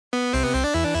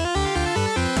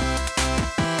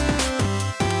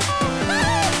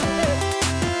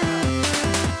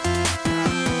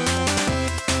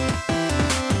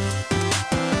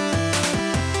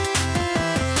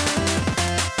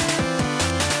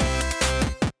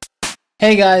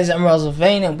Hey guys, I'm Russell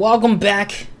Vane and welcome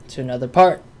back to another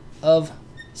part of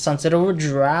Sunset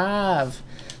Overdrive.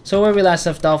 So where we last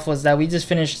left off was that we just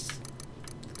finished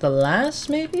the last,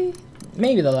 maybe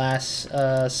the last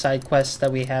side quest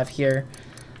that we have here.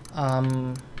 I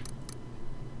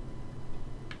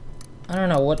don't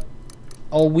know what.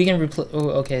 Oh, we can replay. Oh,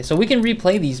 okay, so we can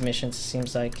replay these missions. It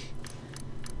seems like,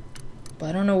 but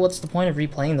I don't know what's the point of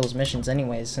replaying those missions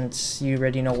anyways, since you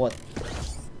already know what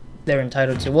they're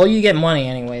entitled to. Well, you get money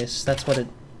anyways. That's what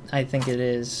I think it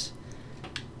is.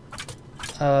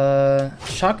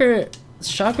 Shocker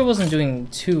wasn't doing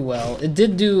too well. It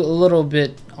did do a little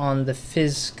bit on the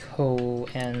Physco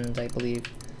end, I believe.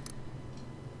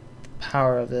 The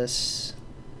power of this.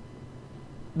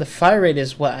 The fire rate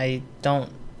is what I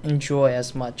don't enjoy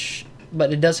as much,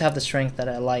 but it does have the strength that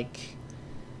I like.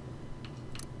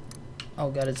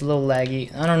 Oh god, it's a little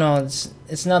laggy. I don't know,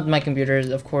 it's not my computer,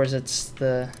 of course, it's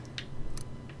the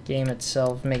game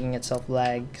itself making itself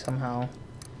lag somehow.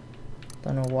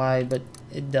 Don't know why, but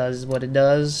it does what it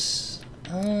does.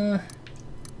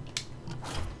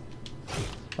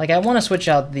 Like, I want to switch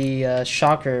out the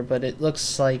shocker, but it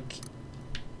looks like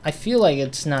I feel like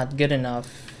it's not good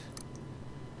enough.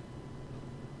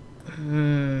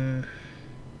 You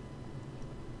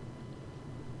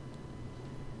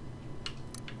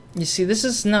see, this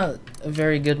is not a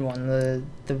very good one.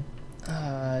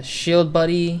 The shield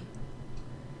buddy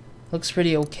looks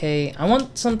pretty okay. I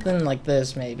want something like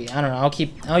this, maybe. I don't know.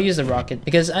 I'll use the rocket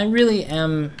because I really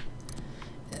am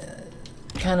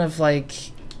kind of like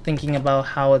thinking about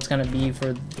how it's gonna be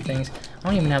for things. I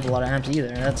don't even have a lot of amps either.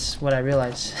 That's what I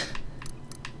realized.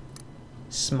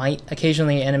 Smite.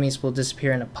 Occasionally, enemies will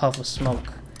disappear in a puff of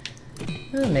smoke.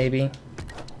 Maybe.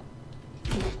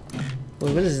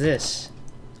 Wait, what is this?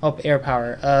 Oh, air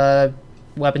power.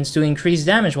 Weapons to increase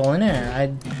damage while in air. I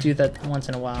do that once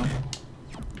in a while.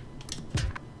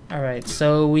 Alright,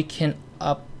 so we can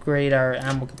upgrade our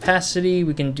ammo capacity.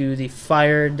 We can do the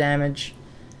fire damage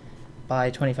by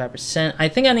 25%. I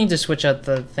think I need to switch out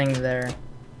the thing there.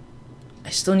 I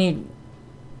still need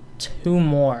two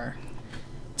more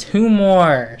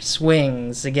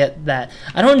swings to get that.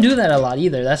 I don't do that a lot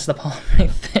either. That's the problem right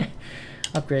there.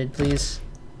 Upgrade, please.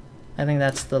 I think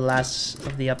that's the last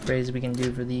of the upgrades we can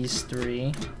do for these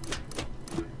three.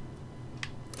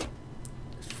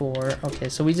 4. Okay,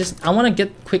 so I want to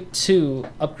get quick 2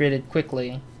 upgraded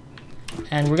quickly.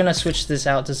 And we're going to switch this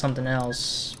out to something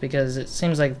else because it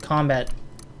seems like combat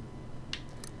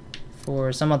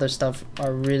for some other stuff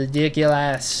are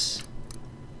ridiculous.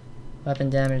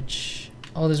 Weapon damage.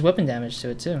 Oh, there's weapon damage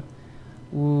to it too.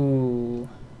 Ooh.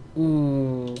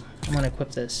 I'm going to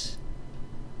equip this.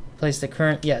 Place the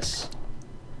current, yes.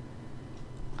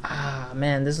 Ah,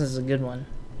 man, this is a good one.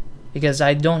 Because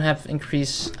I don't have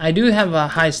increase. I do have a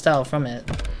high style from it.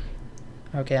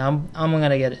 Okay, I'm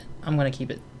gonna get it. I'm gonna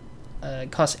keep it. It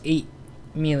costs 8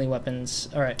 melee weapons.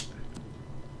 Alright.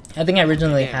 I think I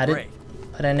originally had it,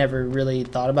 but I never really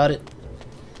thought about it.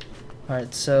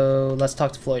 Alright, so let's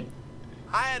talk to Floyd.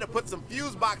 I had to put some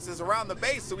fuse boxes around the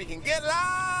base so we can get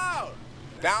loud.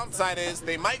 Downside is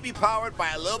they might be powered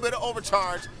by a little bit of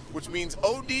overcharge, which means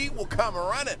OD will come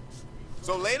running.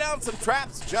 So lay down some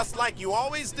traps just like you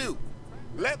always do.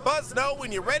 Let Buzz know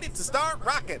when you're ready to start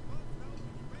rocking.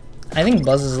 I think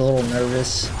Buzz is a little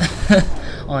nervous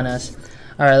on us.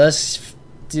 Alright, let's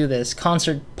do this.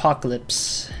 Concert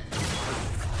Apocalypse.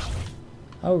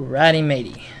 Alrighty,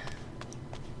 matey.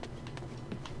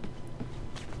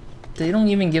 They don't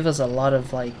even give us a lot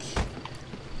of, like...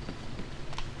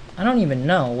 I don't even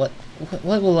know.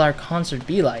 What will our concert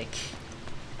be like?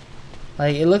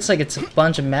 Like, it looks like it's a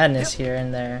bunch of madness here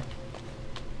and there.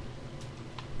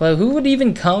 But who would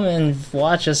even come and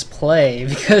watch us play?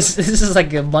 Because this is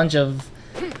like a bunch of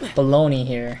baloney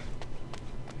here.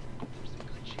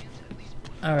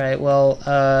 Alright, well,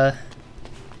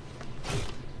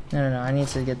 No, I need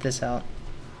to get this out.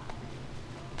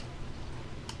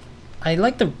 I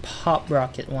like the pop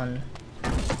rocket one.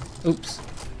 Oops.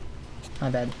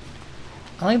 My bad.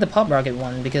 I like the pop rocket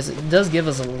one because it does give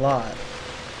us a lot.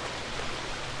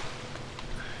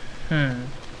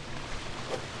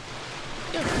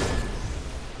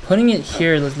 Putting it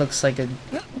here looks like a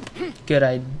good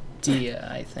idea,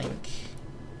 I think.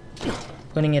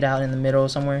 Putting it out in the middle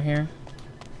somewhere here.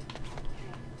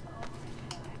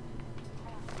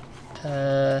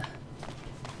 There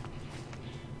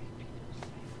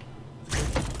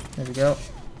we go.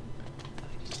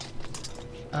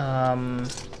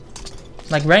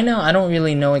 Like right now, I don't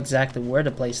really know exactly where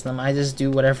to place them. I just do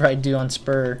whatever I do on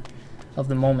spur of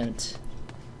the moment.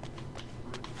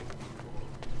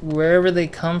 Wherever they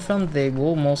come from, they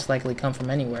will most likely come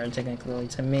from anywhere, technically,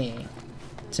 to me.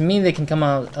 To me, they can come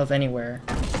out of anywhere.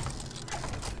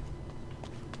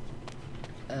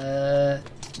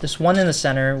 There's one in the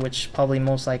center, which probably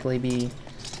most likely be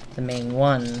the main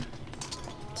one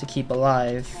to keep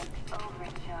alive.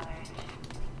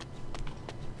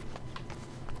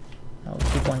 I'll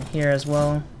keep one here as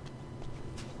well.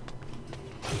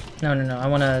 No, I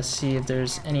want to see if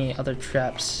there's any other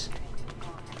traps.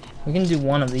 We can do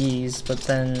one of these, but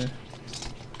then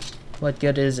what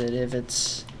good is it if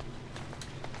it's...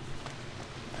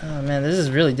 Oh man, this is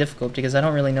really difficult because I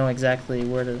don't really know exactly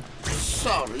where to...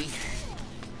 Sorry.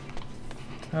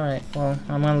 Alright, well,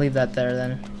 I'm gonna leave that there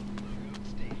then.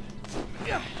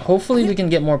 Hopefully we can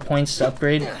get more points to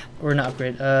upgrade, or not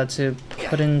upgrade, to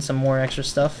put in some more extra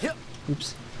stuff.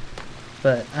 Oops.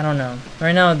 But, I don't know.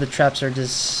 Right now the traps are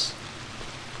just...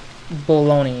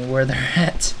 baloney where they're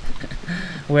at.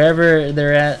 Wherever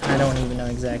they're at, I don't even know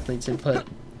exactly to put.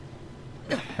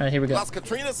 Alright, here we go. Las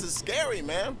Catrinas is scary,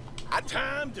 man.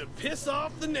 Time to piss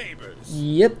off the neighbors.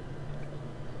 Yep.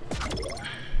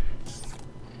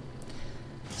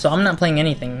 So I'm not playing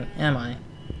anything, am I?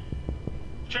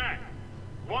 Check.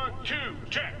 1, 2,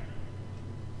 check.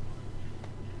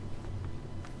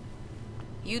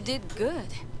 You did good.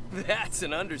 That's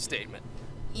an understatement.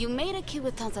 You made a kid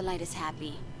with tonsillitis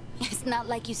happy. It's not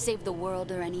like you saved the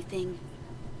world or anything.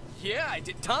 Yeah, I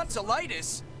did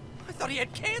tonsillitis. I thought he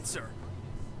had cancer.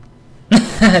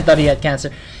 I thought he had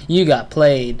cancer. You got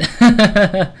played.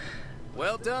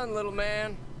 Well done, little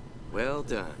man. Well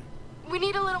done. We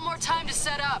need a little more time to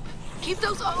set up. Keep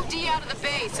those OD out of the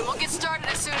base, and we'll get started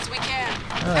as soon as we can.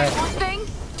 Alright. And one thing,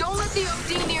 don't let the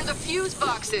OD near the fuse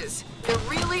boxes. They're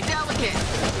really delicate.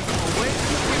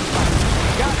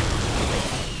 Got it.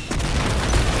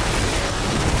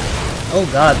 Oh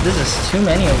god, this is too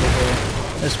many over here.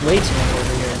 There's way too many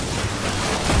over here.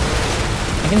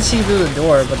 I can see through the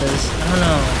door, but there's... I don't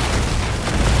know.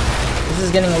 This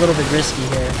is getting a little bit risky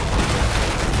here.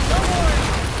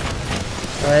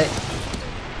 Alright.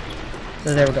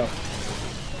 So there we go.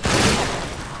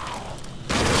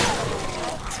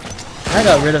 I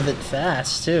got rid of it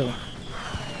fast, too.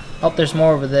 Oh, there's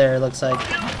more over there, it looks like.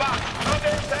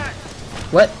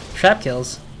 What? Trap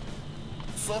kills?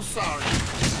 So sorry.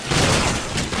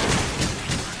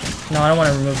 No, I don't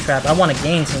want to remove trap. I want to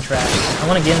gain some traps. I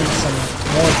want to gain some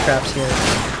more traps here.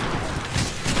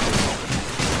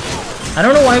 I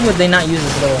don't know why would they not use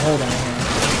this little hole down here.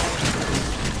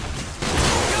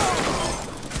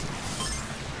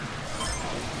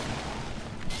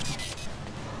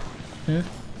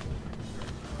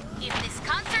 If this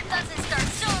concert doesn't start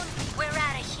soon, we're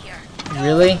out of here.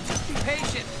 Really? Be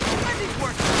patient. Wendy's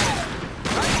working on it.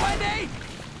 Right, Wendy?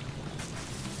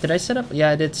 Did I set up? Yeah,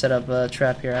 I did set up a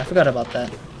trap here. I forgot about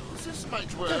that. This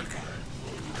might work.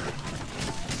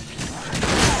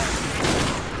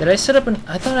 Did I set up an...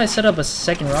 I thought I set up a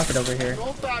second rocket over here.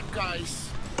 Go back, guys.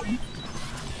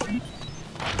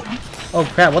 Oh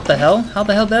crap, what the hell? How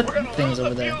the hell that thing's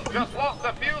over there? Just lost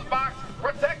the fuse box.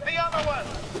 Protect the other one.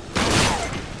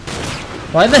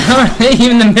 Why the hell are they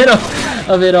even in the middle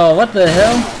of it all? What the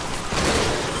hell?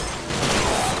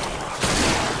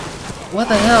 What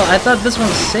the hell? I thought this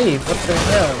one's safe. What the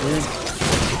hell, dude?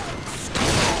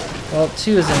 Well,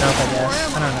 2 is enough, I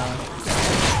guess. I don't know.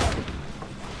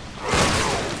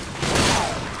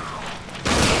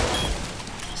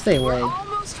 Stay away. We're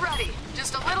almost ready.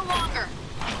 Just a little longer.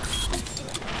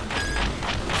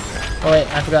 Oh wait,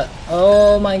 I forgot.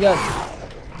 Oh my god.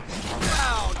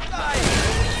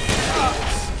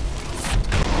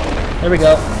 There we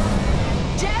go.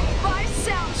 Death by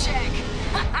sound check.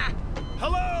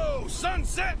 Hello,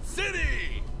 Sunset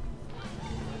City.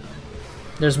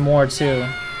 There's more too.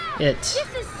 This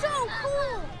is so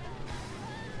cool.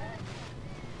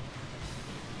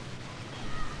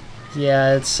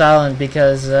 Yeah, it's silent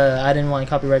because I didn't want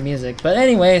copyright music. But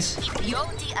anyways. If the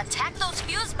OD attack those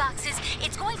fuse boxes,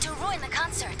 it's going to ruin the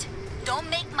concert. Don't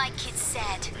make my kids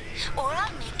sad, or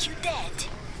I'll make you dead.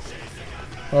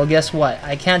 Well, guess what?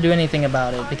 I can't do anything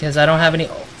about it because I don't have any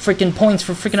freaking points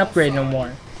for freaking upgrade no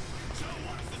more.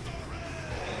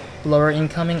 Blower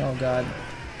incoming? Oh god.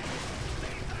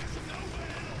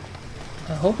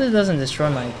 I hope it doesn't destroy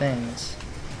my things.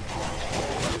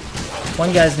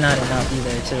 One guy's not enough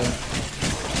either, too.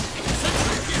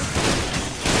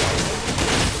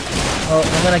 Oh,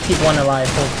 I'm gonna keep one alive,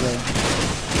 hopefully.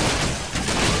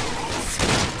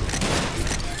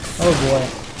 Oh boy.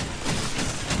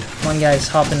 One guy's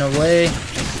hopping away.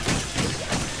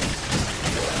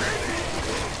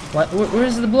 What?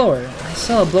 Where's the blower? I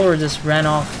saw a blower just ran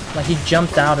off, like he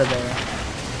jumped out of there.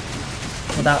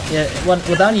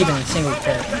 Without even a single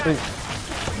hit. Ooh.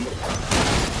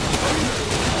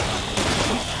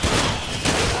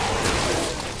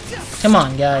 Come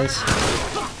on, guys.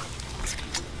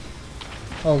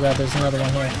 Oh god, there's another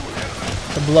one here.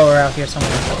 The blower out here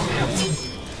somewhere.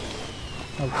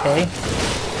 Okay.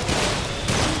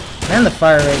 Man, the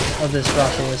fire rate of this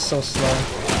rocket is so slow.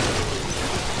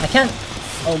 I can't...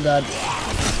 Oh god.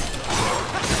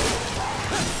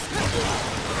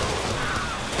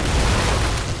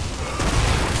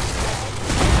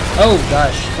 Oh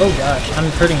gosh,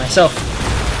 I'm hurting myself.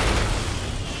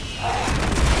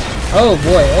 Oh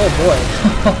boy,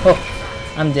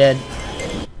 I'm dead.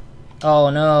 Oh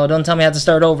no, don't tell me I have to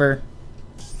start over.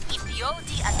 If the OD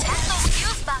attack those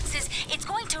fuse boxes, it's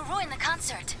going to ruin the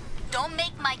concert. Don't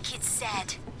make my kids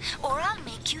sad, or I'll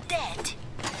make you dead.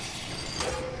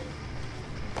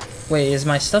 Wait, is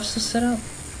my stuff still set up?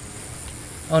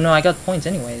 Oh no, I got points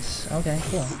anyways. Okay,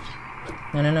 cool.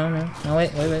 No,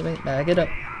 wait, back it up.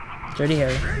 Dirty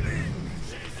Harry.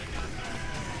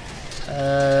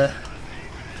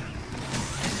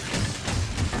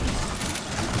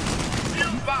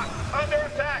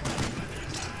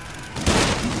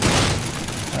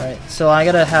 Alright, so I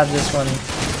gotta have this one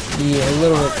be a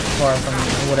little bit far from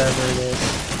whatever it is.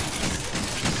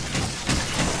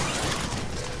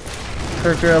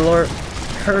 Herker alert!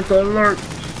 Herker alert!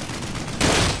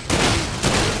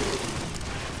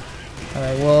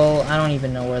 Alright, well, I don't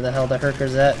even know where the hell the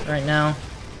Herker's at right now.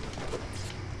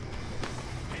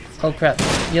 Oh crap,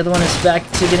 the other one is back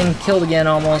to getting killed again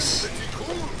almost.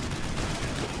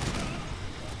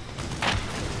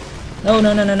 No.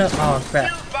 Oh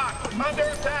crap.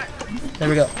 There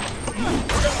we go.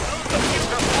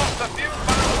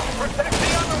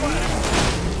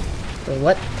 Wait,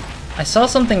 what? I saw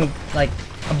something like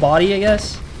a body, I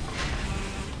guess.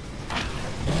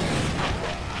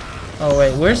 Oh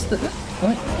wait, where's the...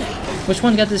 What? Which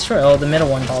one got destroyed? Oh, the middle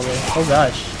one probably. Oh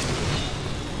gosh.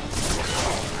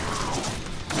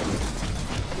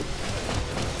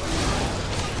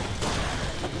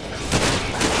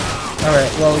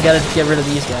 Alright, well we gotta get rid of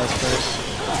these guys first.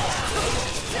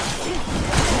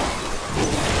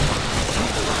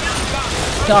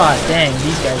 God dang,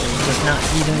 these guys are just not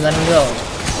even letting go.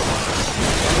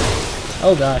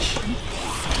 Oh gosh.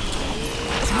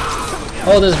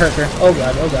 Oh, there's Herker. Oh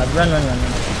god, run.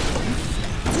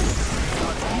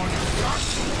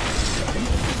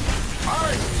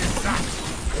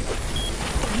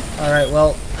 Alright,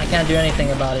 well, I can't do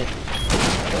anything about it.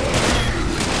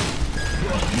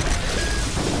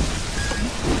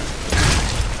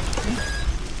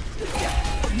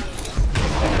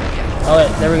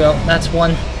 Alright, there we go. That's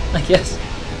one, I guess.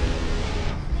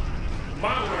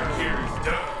 My work here is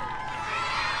done.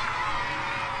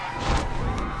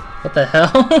 What the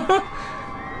hell?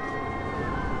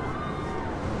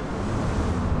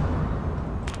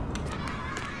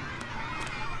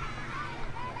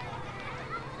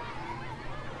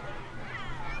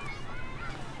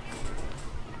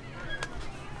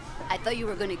 I thought you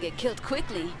were gonna get killed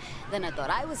quickly. Then I thought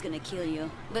I was gonna kill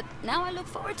you. But now I look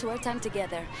forward to our time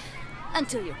together.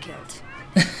 Until you're killed.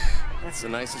 That's the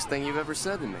nicest thing you've ever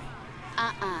said to me.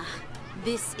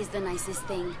 This is the nicest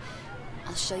thing.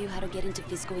 I'll show you how to get into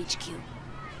Fisco HQ.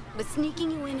 But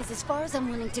sneaking you in is as far as I'm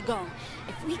willing to go.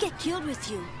 If we get killed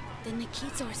with you, then the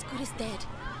kids are as good as dead.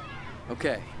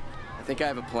 Okay, I think I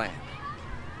have a plan.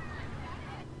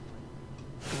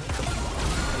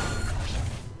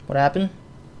 What happened?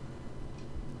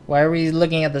 Why are we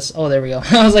looking at this? Oh, there we go.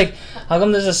 I was like, how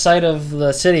come there's a side of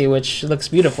the city which looks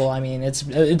beautiful? I mean, it's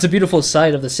a beautiful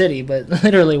side of the city, but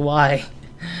literally why?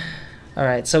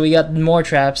 Alright, so we got more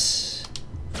traps.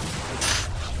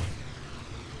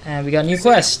 And we got new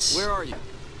quests. Where are you?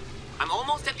 I'm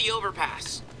almost at the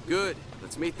overpass. Good.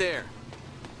 Let's meet there.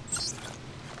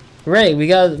 Great, we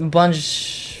got a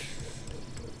bunch...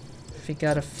 We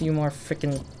got a few more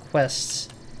freaking quests.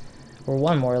 Or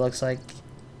one more, it looks like.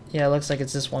 Yeah, it looks like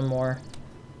it's just one more.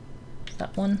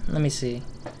 That one? Let me see.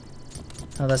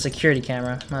 Oh, that's security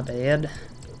camera. My bad.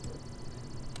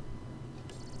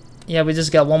 Yeah, we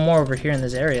just got one more over here in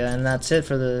this area, and that's it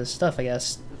for the stuff, I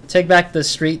guess. Take back the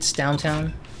streets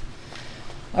downtown.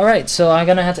 Alright, so I'm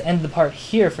gonna have to end the part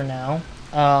here for now.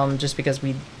 Just because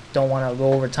we don't want to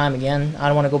go over time again. I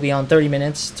don't want to go beyond 30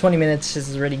 minutes. 20 minutes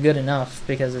is already good enough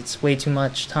because it's way too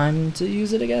much time to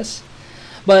use it, I guess.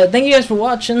 But thank you guys for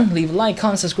watching. Leave a like,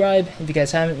 comment, subscribe. If you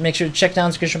guys haven't, make sure to check down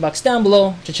the description box down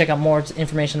below to check out more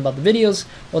information about the videos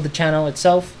or the channel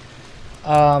itself.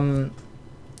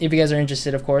 If you guys are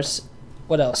interested, of course.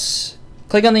 What else?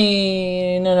 Click on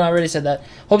the... No, I already said that.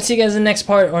 Hope to see you guys in the next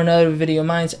part or another video of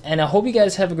mine. And I hope you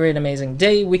guys have a great, amazing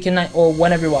day, weekend, night, or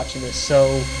whenever you're watching this.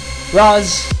 So,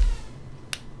 Roz...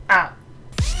 Out.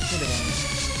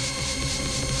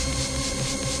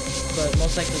 But most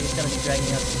most likely it's gonna be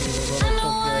dragging us to the little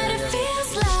Tokyo area.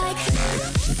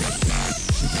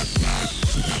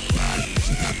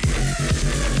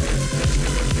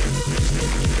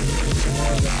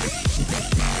 More of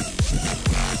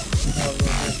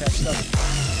the stuff.